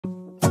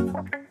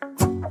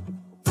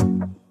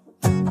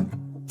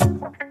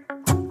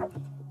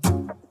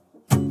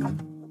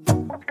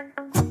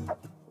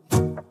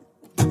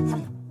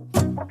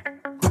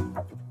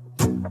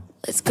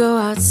Let's go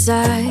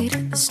outside,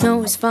 the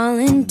snow is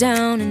falling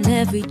down and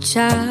every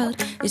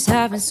child is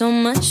having so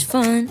much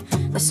fun.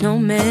 The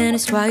snowman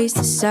is twice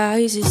the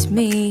size as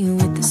me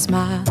with a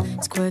smile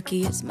as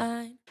quirky as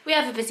mine. We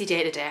have a busy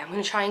day today. I'm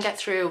going to try and get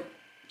through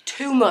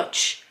too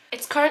much.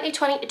 It's currently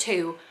 20 to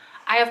 2.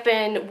 I have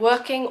been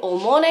working all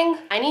morning.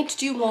 I need to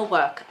do more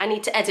work. I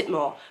need to edit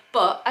more,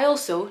 but I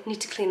also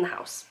need to clean the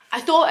house. I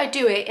thought I'd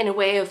do it in a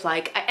way of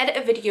like, I edit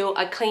a video,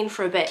 I clean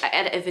for a bit, I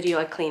edit a video,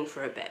 I clean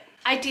for a bit.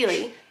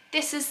 Ideally,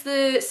 this is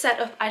the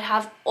setup I'd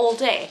have all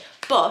day,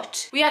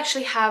 but we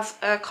actually have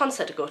a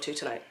concert to go to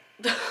tonight.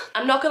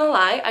 I'm not gonna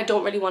lie, I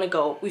don't really want to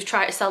go. We've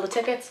tried to sell the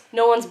tickets,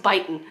 no one's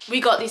biting. We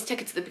got these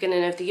tickets at the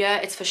beginning of the year.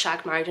 It's for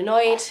Shag, Married,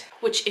 Annoyed,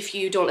 which if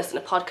you don't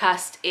listen to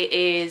podcast, it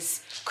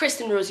is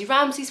Kristen Rosie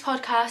Ramsey's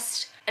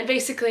podcast. And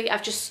basically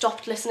I've just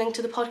stopped listening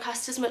to the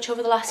podcast as much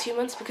over the last few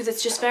months because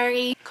it's just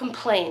very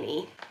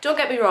complainy. Don't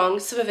get me wrong,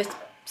 some of it's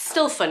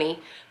still funny,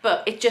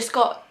 but it just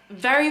got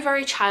very,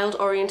 very child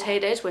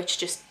orientated, which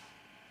just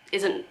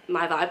isn't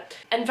my vibe,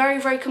 and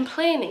very, very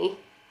complainy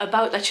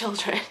about their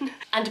children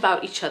and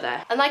about each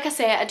other. And like I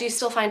say, I do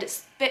still find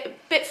it a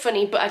bit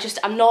funny, but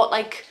I'm not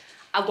like,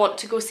 I want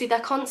to go see their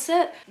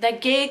concert, their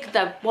gig,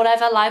 their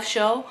whatever live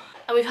show.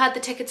 And we've had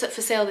the tickets up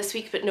for sale this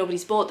week, but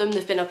nobody's bought them.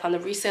 They've been up on the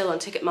resale on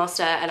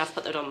Ticketmaster, and I've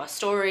put that on my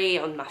story,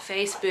 on my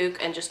Facebook,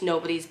 and just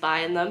nobody's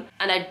buying them.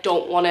 And I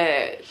don't want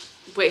to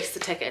waste the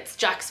tickets.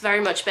 Jack's very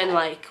much been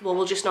like, well,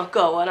 we'll just not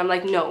go. And I'm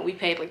like, no, we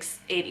paid like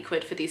 80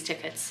 quid for these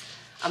tickets.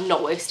 I'm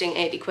not wasting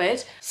 80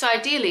 quid. So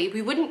ideally,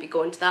 we wouldn't be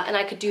going to that and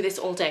I could do this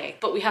all day,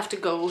 but we have to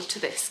go to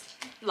this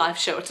live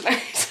show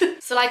tonight.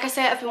 So like I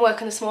say, I've been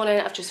working this morning.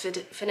 I've just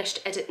finished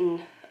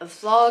editing a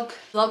vlog.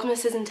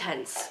 Vlogmas is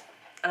intense.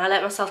 And I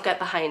let myself get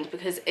behind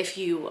because if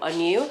you are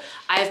new,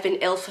 I have been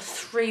ill for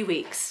 3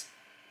 weeks.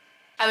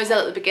 I was ill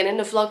at the beginning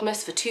of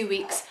Vlogmas for 2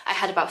 weeks. I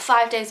had about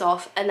 5 days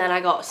off and then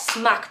I got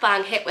smack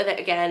bang hit with it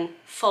again,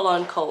 full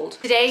on cold.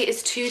 Today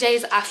is 2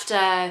 days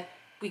after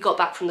we got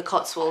back from the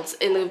Cotswolds.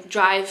 In the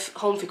drive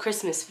home for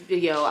Christmas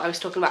video, I was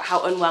talking about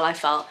how unwell I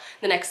felt.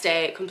 The next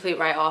day, complete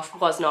write-off,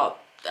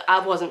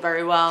 I wasn't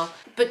very well.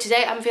 But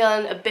today I'm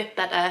feeling a bit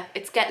better,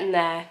 it's getting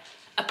there.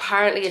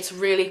 Apparently it's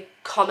really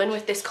common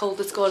with this cold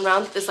that's going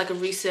around. There's like a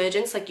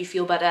resurgence, like you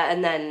feel better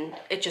and then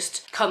it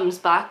just comes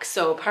back.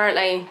 So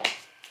apparently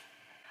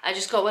I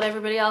just got what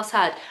everybody else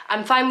had.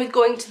 I'm fine with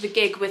going to the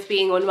gig with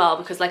being unwell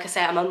because like I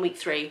say, I'm on week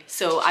 3,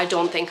 so I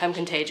don't think I'm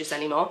contagious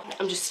anymore.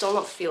 I'm just still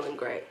not feeling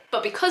great.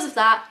 But because of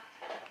that,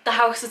 the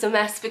house is a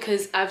mess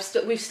because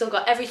we've still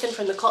got everything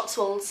from the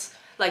Cotswolds,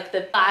 like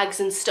the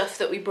bags and stuff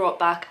that we brought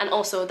back, and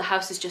also the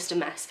house is just a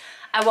mess.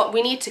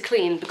 We need to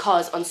clean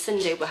because on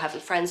Sunday we're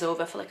having friends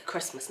over for like a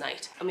Christmas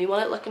night and we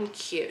want it looking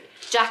cute.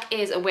 Jack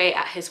is away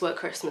at his work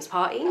Christmas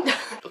party,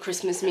 a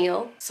Christmas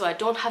meal, so I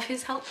don't have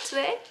his help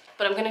today.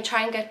 But I'm going to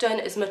try and get done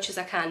as much as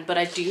I can, but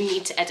I do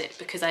need to edit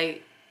because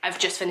I've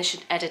just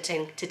finished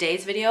editing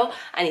today's video,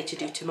 I need to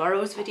do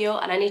tomorrow's video,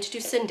 and I need to do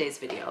Sunday's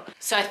video.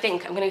 So I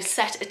think I'm going to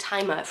set a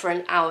timer for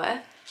an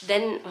hour,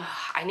 then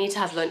I need to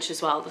have lunch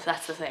as well, but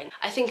that's the thing.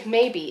 I think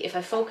maybe if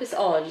I focus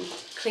on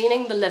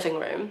cleaning the living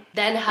room,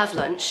 then have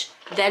lunch,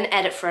 then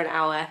edit for an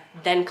hour,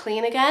 then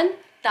clean again,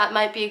 that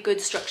might be a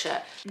good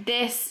structure.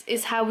 This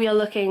is how we are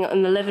looking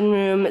in the living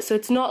room. So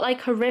it's not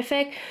like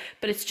horrific,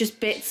 but it's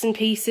just bits and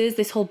pieces.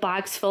 This whole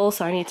bag's full,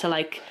 so I need to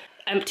like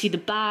empty the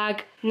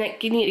bag.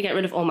 You need to get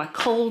rid of all my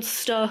cold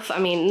stuff. I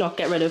mean, not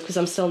get rid of because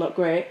I'm still not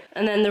great.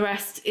 And then the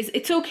rest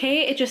it's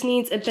okay, it just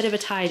needs a bit of a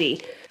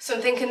tidy. So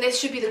I'm thinking this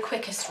should be the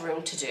quickest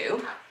room to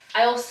do.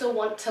 I also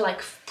want to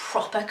like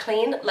proper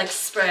clean, like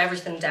spray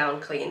everything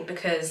down clean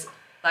because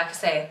like I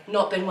say,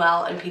 not been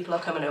well and people are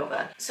coming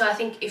over. So I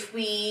think if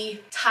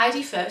we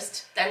tidy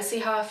first, then see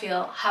how I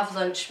feel, have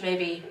lunch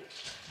maybe,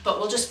 but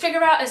we'll just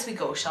figure out as we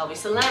go, shall we?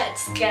 So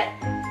let's get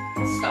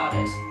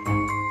started.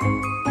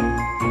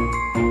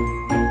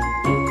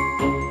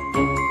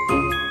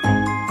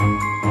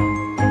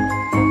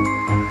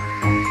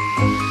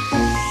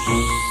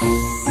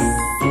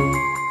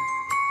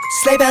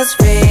 Sleigh bells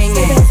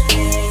ringing,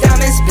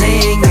 diamonds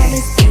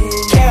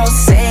blinging,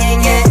 carols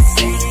singing,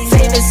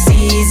 favorite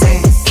season.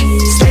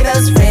 Sleigh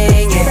bells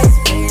ringing,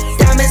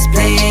 diamonds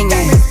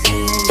blinging,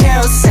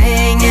 carols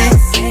singing,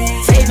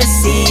 favorite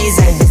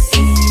season.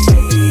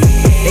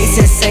 They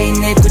said Saint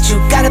Nick, but you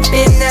got a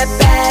bit in that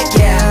bag,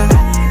 yeah.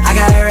 I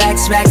got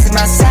racks in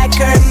my sack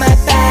or in my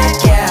bag,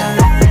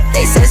 yeah.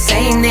 They said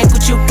Saint Nick,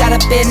 but you got a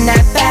bit in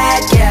that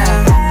bag,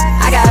 yeah.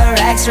 I got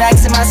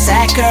racks in my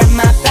sack or in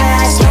my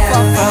bag, yeah.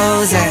 Snowball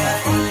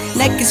frozen,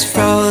 neck is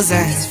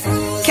frozen,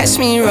 catch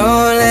me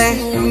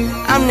rolling,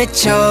 I'm the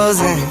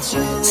chosen.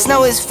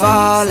 Snow is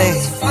falling,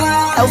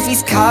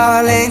 Elfie's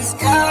calling.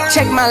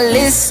 Check my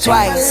list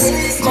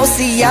twice, most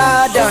of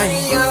y'all done.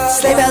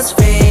 Sleigh bells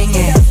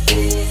ringing,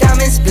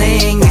 diamonds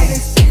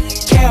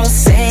blinging, carols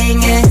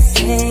singing,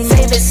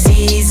 favorite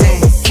season.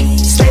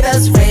 Sleigh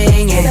bells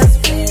ringing,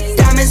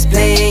 diamonds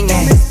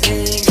blinging,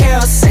 carols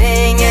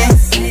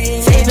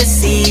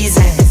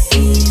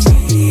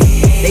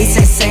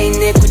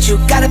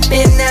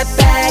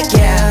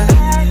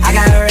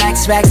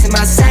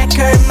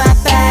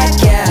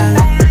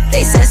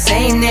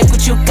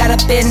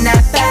spin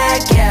that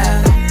back,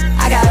 yeah.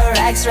 I got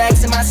racks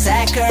in my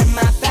sack or in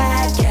my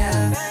bag,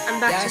 yeah. I'm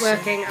back to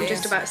working. I'm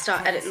just about to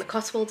start editing the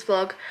Cotswolds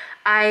vlog.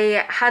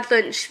 I had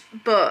lunch,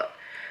 but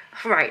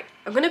right,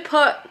 I'm gonna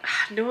put,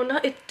 no,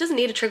 it doesn't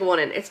need a trigger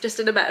warning, it's just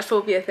an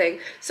emetophobia thing.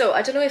 So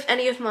I don't know if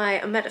any of my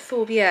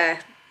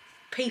emetophobia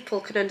people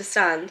can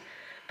understand,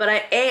 but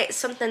I ate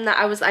something that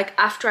I was like,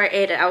 after I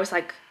ate it, I was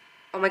like,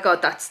 oh my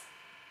god, that's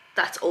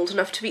old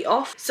enough to be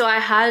off. So I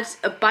had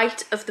a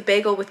bite of the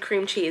bagel with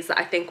cream cheese that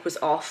I think was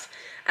off,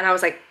 and I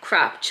was like,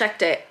 crap,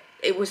 checked it,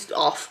 it was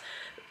off.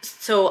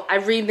 So I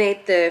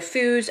remade the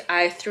food,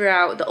 I threw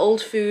out the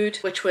old food,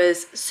 which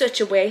was such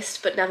a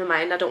waste, but never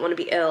mind, I don't want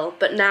to be ill.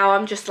 But now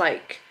I'm just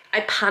like,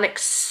 I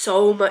panicked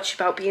so much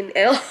about being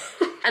ill.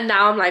 And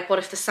now I'm like, what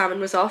if the salmon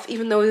was off?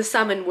 Even though the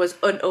salmon was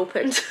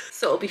unopened,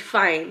 so it'll be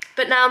fine.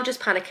 But now I'm just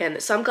panicking,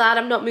 so I'm glad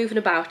I'm not moving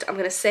about. I'm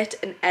gonna sit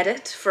and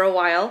edit for a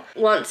while.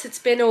 Once it's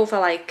been over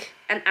like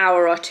an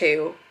hour or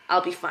two,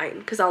 I'll be fine,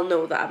 because I'll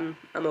know that I'm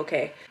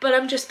okay. But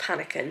I'm just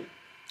panicking,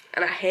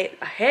 and I hate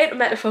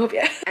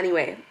emetophobia.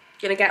 Anyway,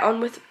 gonna get on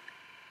with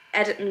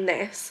editing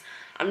this.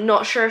 I'm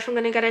not sure if I'm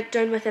gonna get it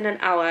done within an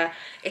hour.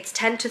 It's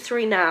 10 to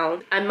 3 now.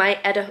 I might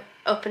edit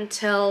up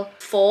until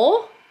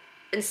 4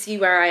 and see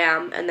where I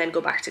am, and then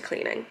go back to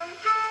cleaning.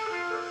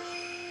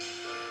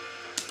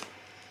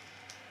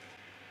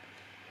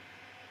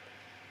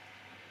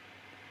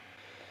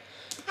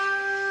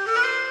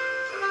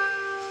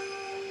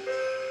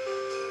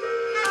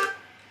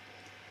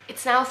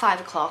 It's now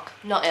 5 o'clock,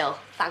 not ill,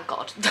 thank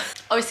God.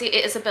 Obviously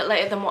it is a bit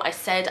later than what I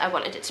said I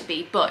wanted it to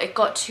be, but it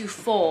got to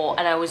 4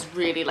 and I was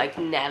really like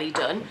nearly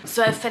done.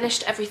 So I've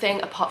finished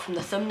everything apart from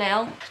the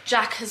thumbnail.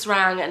 Jack has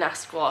rang and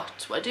asked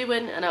what we're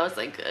doing, and I was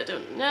like, I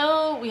don't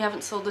know, we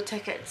haven't sold the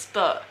tickets,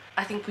 but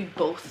I think we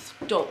both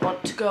don't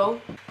want to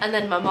go. And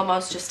then my mum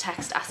was just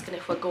text asking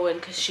if we're going,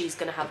 because she's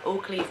gonna have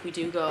Oakley if we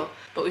do go.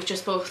 But we've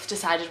just both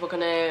decided we're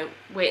gonna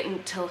wait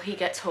until he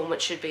gets home,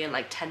 which should be in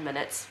like 10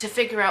 minutes, to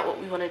figure out what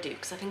we want to do,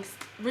 because I think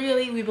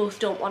really we both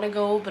don't want to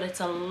go, but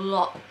it's a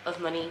lot of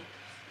money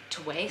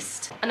to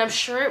waste. And I'm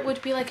sure it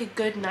would be like a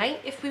good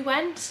night if we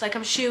went. Like,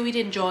 I'm sure we'd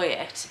enjoy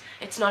it.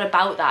 It's not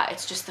about that,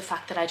 it's just the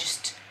fact that I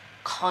just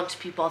can't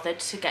be bothered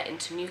to get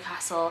into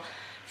Newcastle,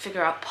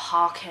 figure out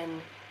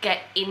parking,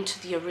 get into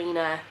the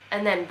arena,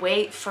 and then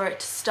wait for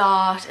it to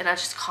start, and I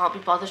just can't be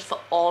bothered for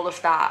all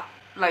of that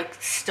like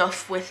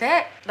stuff with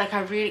it. Like,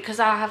 I really, because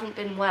I haven't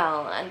been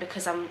well and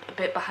because I'm a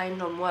bit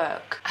behind on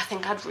work, I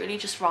think I'd really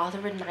just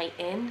rather a night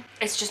in.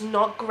 It's just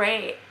not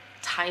great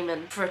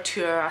timing for a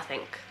tour, I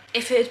think.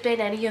 If it had been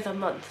any other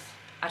month,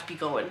 I'd be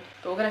going,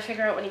 but we're gonna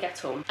figure out when he gets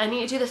home. I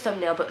need to do the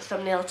thumbnail, but the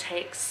thumbnail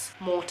takes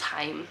more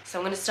time, so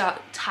I'm gonna start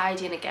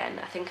tidying again.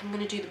 I think I'm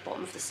gonna do the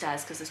bottom of the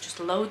stairs because there's just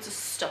loads of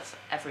stuff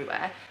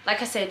everywhere.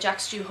 Like I said,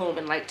 Jack's due home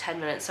in like 10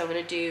 minutes, so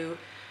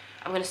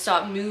I'm gonna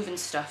start moving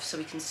stuff so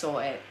we can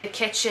sort it. The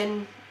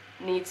kitchen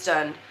needs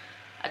done.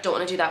 I don't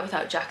want to do that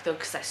without Jack though,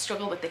 because I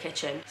struggle with the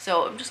kitchen.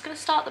 So I'm just gonna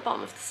start the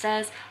bottom of the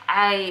stairs.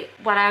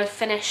 When I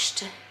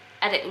finished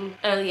editing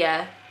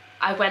earlier,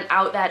 I went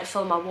out there to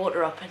fill my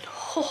water up, and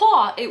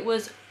it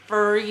was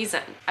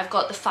freezing. I've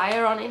got the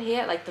fire on in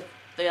here, like the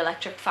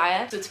electric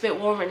fire, so it's a bit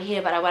warmer in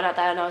here, but I went out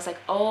there and I was like,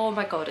 oh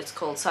my god, it's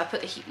cold. So I put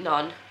the heating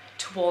on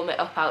to warm it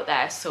up out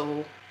there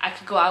so I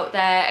could go out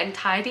there and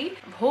tidy.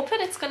 I'm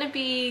hoping it's gonna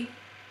be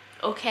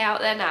okay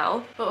out there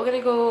now, but we're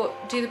gonna go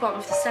do the bottom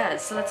of the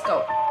stairs, so let's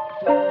go.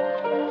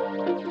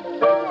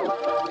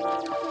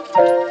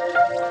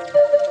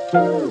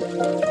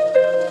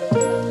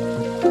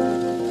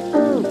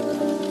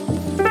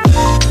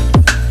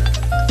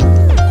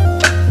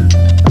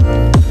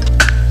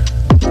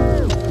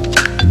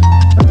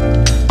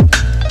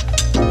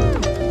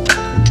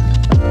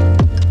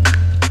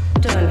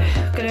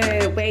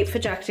 For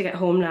Jack to get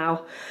home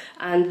now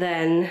and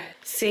then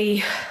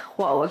see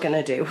what we're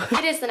gonna do.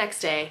 It is the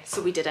next day,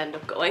 so we did end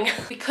up going.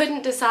 We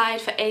couldn't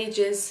decide for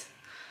ages,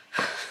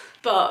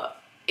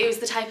 but it was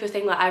the type of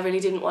thing that I really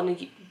didn't want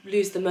to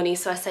lose the money,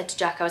 so I said to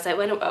Jack, I was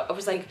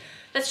like,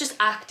 let's just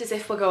act as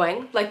if we're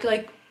going, like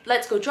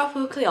let's go drop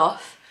Oakley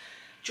off,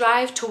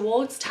 drive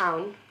towards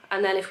town,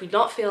 and then if we're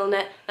not feeling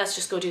it, let's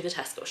just go do the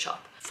Tesco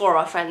shop for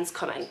our friends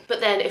coming. But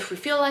then if we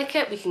feel like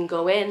it, we can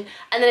go in.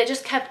 And then it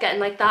just kept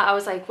getting like that. I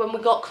was like, when we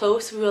got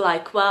close, we were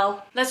like,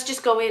 well, let's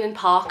just go in and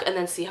park and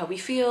then see how we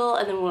feel.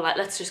 And then we were like,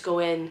 let's just go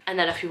in, and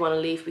then if we want to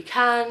leave, we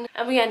can.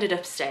 And we ended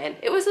up staying.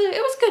 It was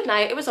a good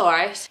night, it was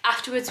alright.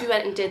 Afterwards we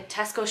went and did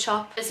Tesco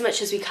shop as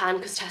much as we can,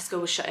 because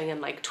Tesco was shutting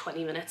in like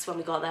 20 minutes when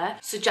we got there.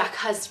 So Jack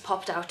has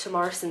popped out to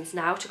Morrison's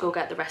now to go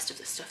get the rest of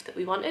the stuff that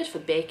we wanted for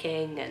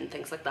baking and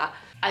things like that.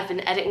 I've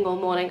been editing all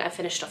morning, I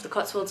finished off the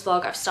Cotswolds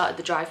vlog, I've started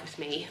the drive with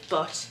me,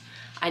 but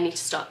I need to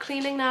start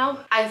cleaning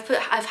now. I've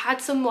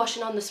had some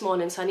washing on this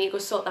morning, so I need to go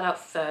sort that out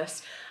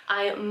first.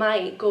 I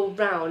might go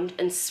round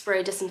and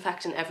spray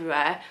disinfectant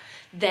everywhere,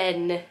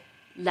 then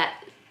let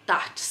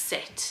that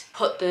sit.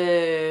 Put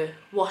the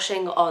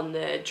washing on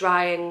the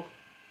drying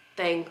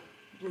thing,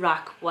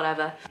 rack,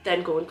 whatever,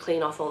 then go and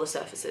clean off all the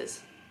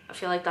surfaces. I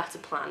feel like that's a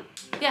plan.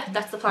 Yeah,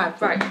 that's the plan.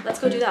 Right, let's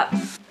go do that.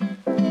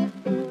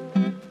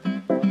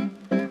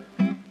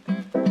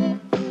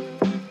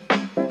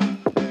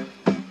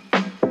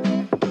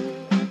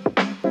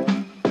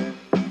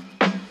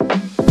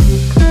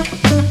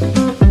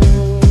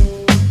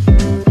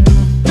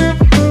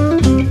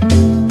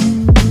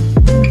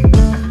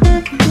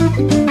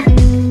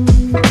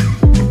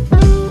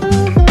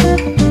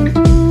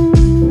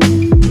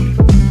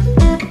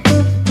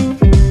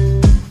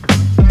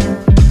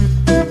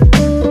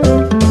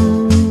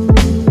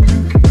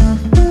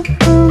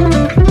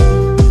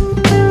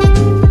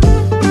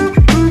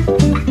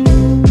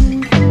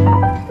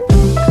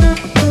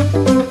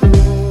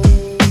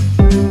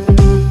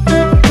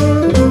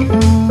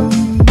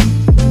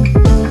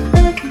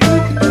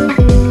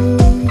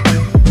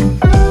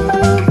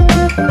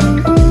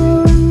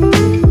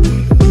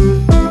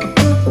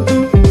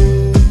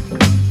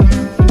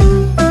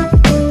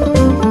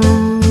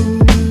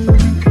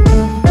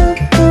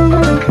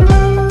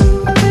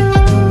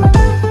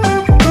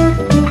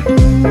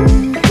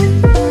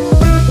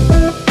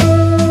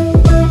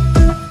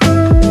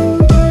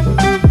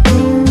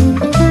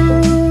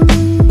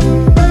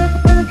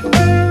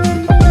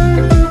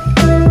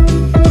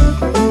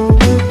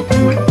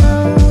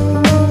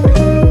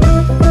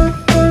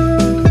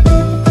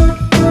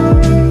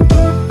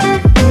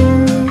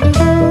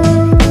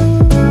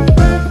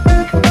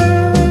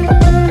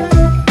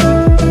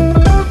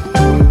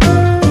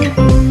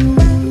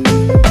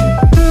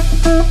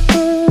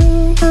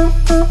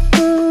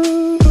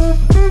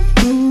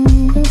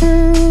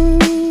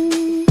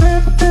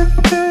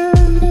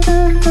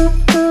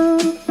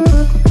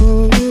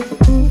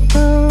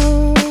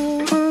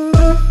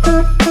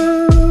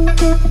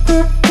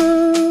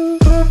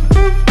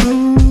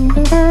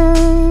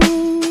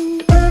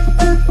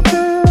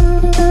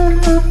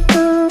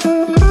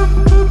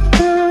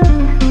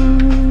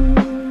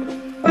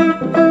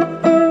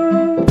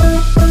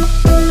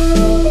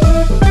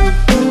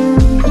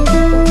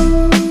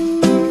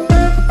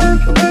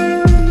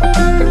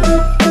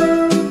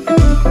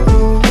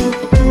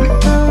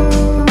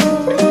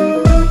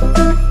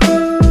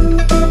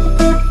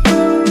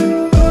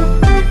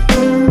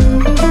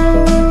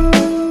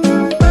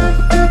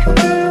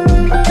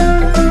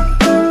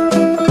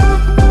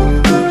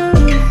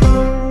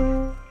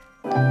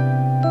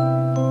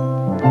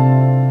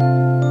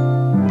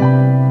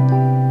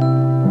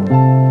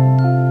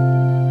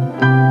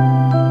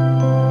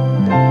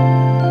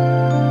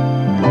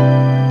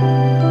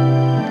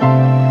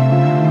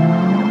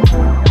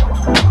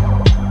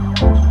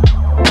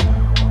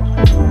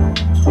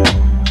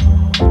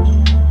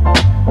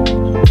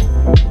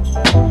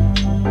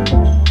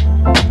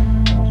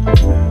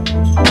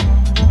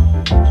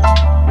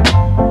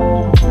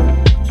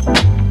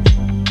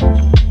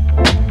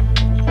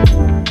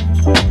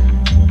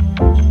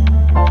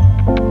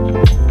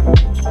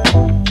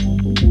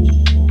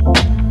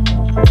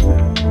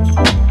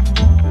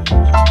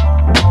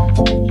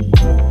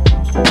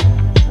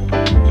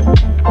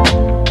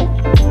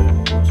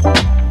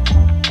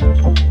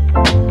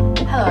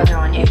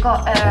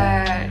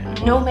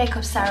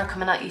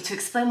 coming at you to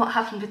explain what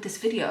happened with this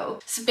video.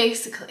 So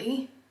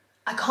basically,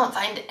 I can't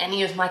find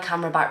any of my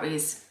camera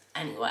batteries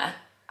anywhere.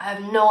 I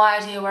have no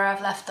idea where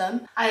I've left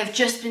them. I have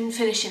just been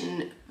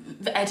finishing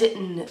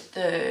editing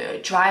the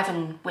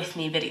driving with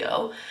me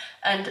video,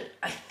 and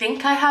I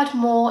think I had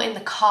more in the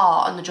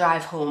car on the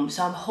drive home,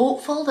 so I'm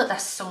hopeful that they're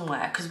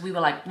somewhere, because we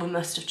were like, we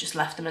must have just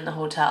left them in the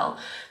hotel.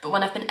 But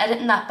when I've been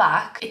editing that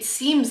back, it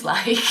seems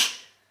like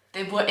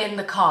they were in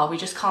the car, we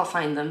just can't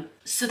find them.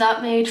 So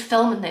that made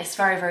filming this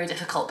very, very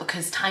difficult,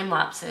 because time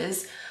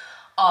lapses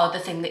are the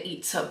thing that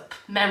eats up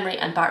memory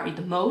and battery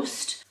the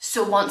most.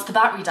 So once the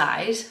battery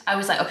died, I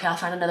was like, okay, I'll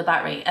find another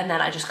battery, and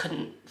then I just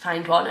couldn't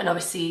find one, and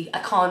obviously I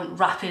can't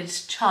rapid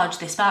charge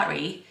this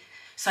battery,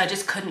 so I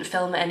just couldn't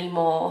film any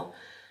more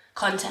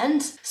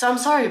content. So I'm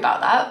sorry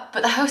about that,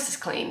 but the house is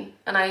clean,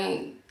 and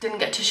I didn't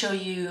get to show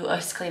you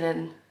us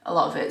cleaning a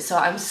lot of it, so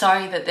I'm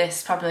sorry that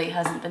this probably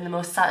hasn't been the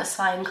most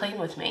satisfying clean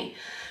with me,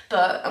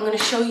 but I'm going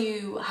to show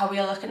you how we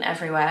are looking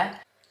everywhere.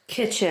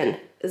 Kitchen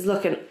is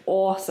looking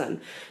awesome.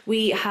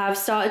 We have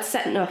started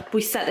setting up,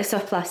 we set this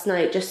up last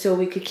night just so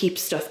we could keep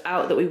stuff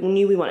out that we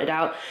knew we wanted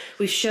out.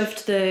 We've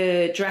shoved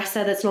the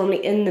dresser that's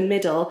normally in the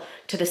middle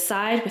to the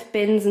side with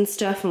bins and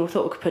stuff, and we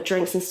thought we could put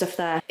drinks and stuff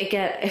there.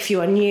 Again, if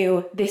you are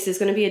new, this is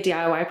going to be a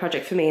DIY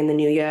project for me in the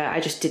new year. I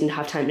just didn't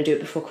have time to do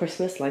it before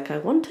Christmas like I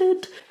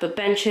wanted. But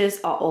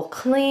benches are all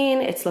clean,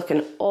 it's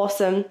looking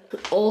awesome.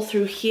 All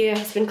through here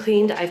has been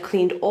cleaned. I've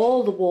cleaned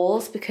all the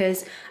walls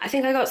because I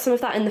think I got some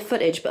of that in the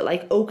footage, but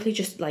like Oakley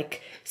just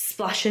like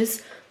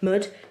splashes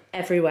mud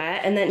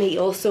everywhere, and then he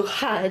also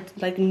had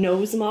like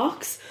nose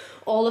marks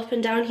all up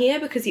and down here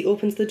because he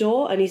opens the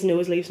door and his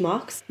nose leaves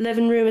marks.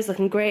 Living room is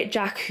looking great.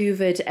 Jack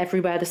hoovered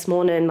everywhere this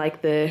morning,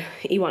 like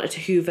he wanted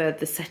to hoover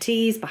the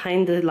settees,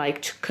 behind the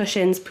like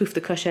cushions, poof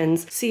the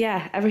cushions. So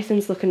yeah,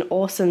 everything's looking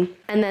awesome.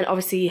 And then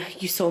obviously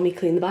you saw me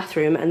clean the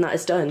bathroom, and that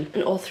is done.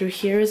 And all through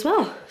here as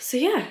well. So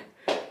yeah,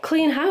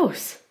 clean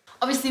house.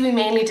 Obviously we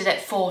mainly did it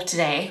for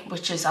today,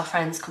 which is our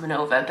friends coming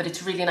over, but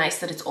it's really nice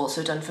that it's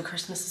also done for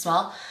Christmas as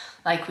well.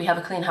 Like, we have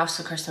a clean house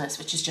for Christmas,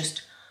 which is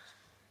just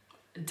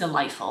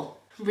delightful.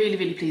 Really,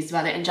 really pleased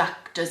about it, and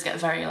Jack does get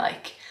very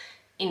like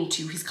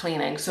into his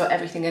cleaning, so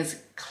everything is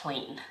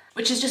clean,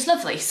 which is just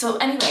lovely. So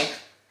anyway,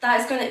 that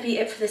is going to be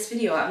it for this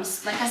video.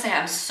 Like I say,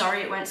 I'm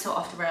sorry it went so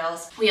off the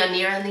rails. We are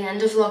nearing the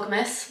end of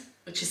vlogmas,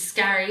 which is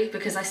scary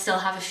because I still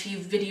have a few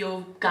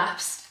video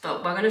gaps,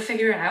 but we're gonna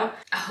figure it out.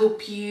 I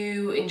hope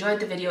you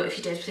enjoyed the video. If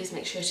you did, please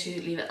make sure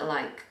to leave it a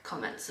like,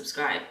 comment,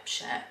 subscribe,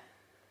 share.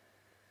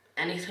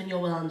 Anything you're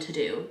willing to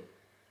do,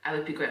 I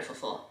would be grateful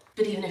for.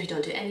 But even if you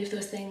don't do any of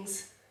those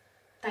things,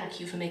 thank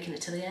you for making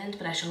it to the end,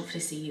 but I shall hopefully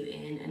see you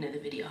in another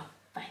video.